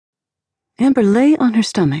Amber lay on her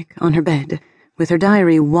stomach on her bed, with her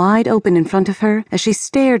diary wide open in front of her as she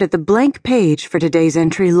stared at the blank page for today's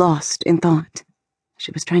entry, lost in thought.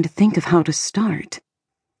 She was trying to think of how to start.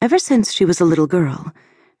 Ever since she was a little girl,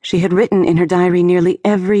 she had written in her diary nearly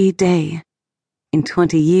every day. In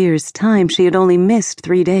 20 years' time, she had only missed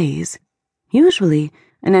 3 days. Usually,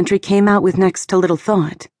 an entry came out with next to little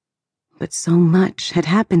thought. But so much had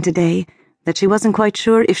happened today that she wasn't quite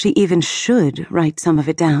sure if she even should write some of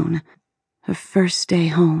it down. Her first day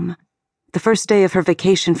home, the first day of her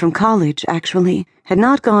vacation from college, actually, had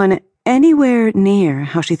not gone anywhere near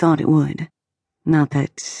how she thought it would. Not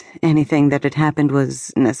that anything that had happened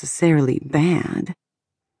was necessarily bad.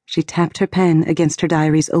 She tapped her pen against her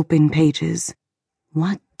diary's open pages.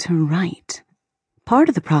 What to write? Part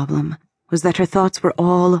of the problem was that her thoughts were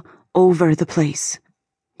all over the place.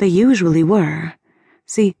 They usually were.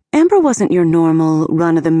 See, Amber wasn't your normal,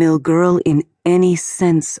 run-of-the-mill girl in any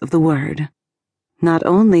sense of the word. Not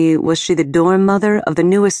only was she the dorm mother of the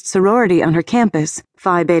newest sorority on her campus,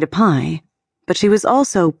 Phi Beta Pi, but she was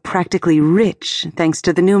also practically rich thanks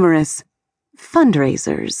to the numerous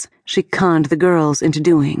fundraisers she conned the girls into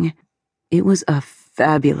doing. It was a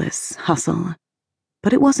fabulous hustle.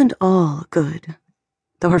 But it wasn't all good.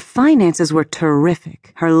 Though her finances were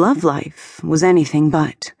terrific, her love life was anything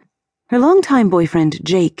but. Her longtime boyfriend,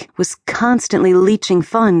 Jake, was constantly leeching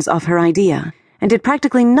funds off her idea and did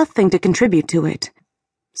practically nothing to contribute to it.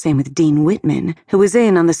 Same with Dean Whitman, who was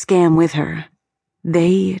in on the scam with her.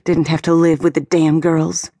 They didn't have to live with the damn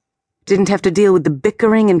girls. Didn't have to deal with the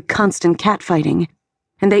bickering and constant catfighting.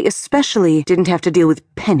 And they especially didn't have to deal with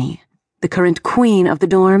Penny, the current queen of the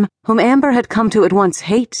dorm, whom Amber had come to at once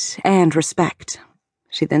hate and respect.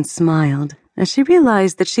 She then smiled as she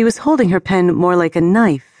realized that she was holding her pen more like a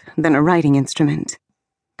knife than a writing instrument.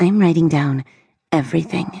 "I'm writing down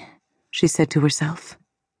everything," she said to herself,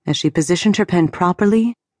 as she positioned her pen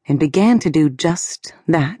properly and began to do just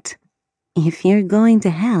that. "If you're going to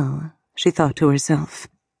hell," she thought to herself,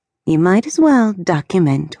 "you might as well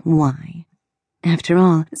document why. After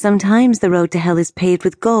all, sometimes the road to hell is paved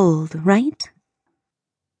with gold, right?"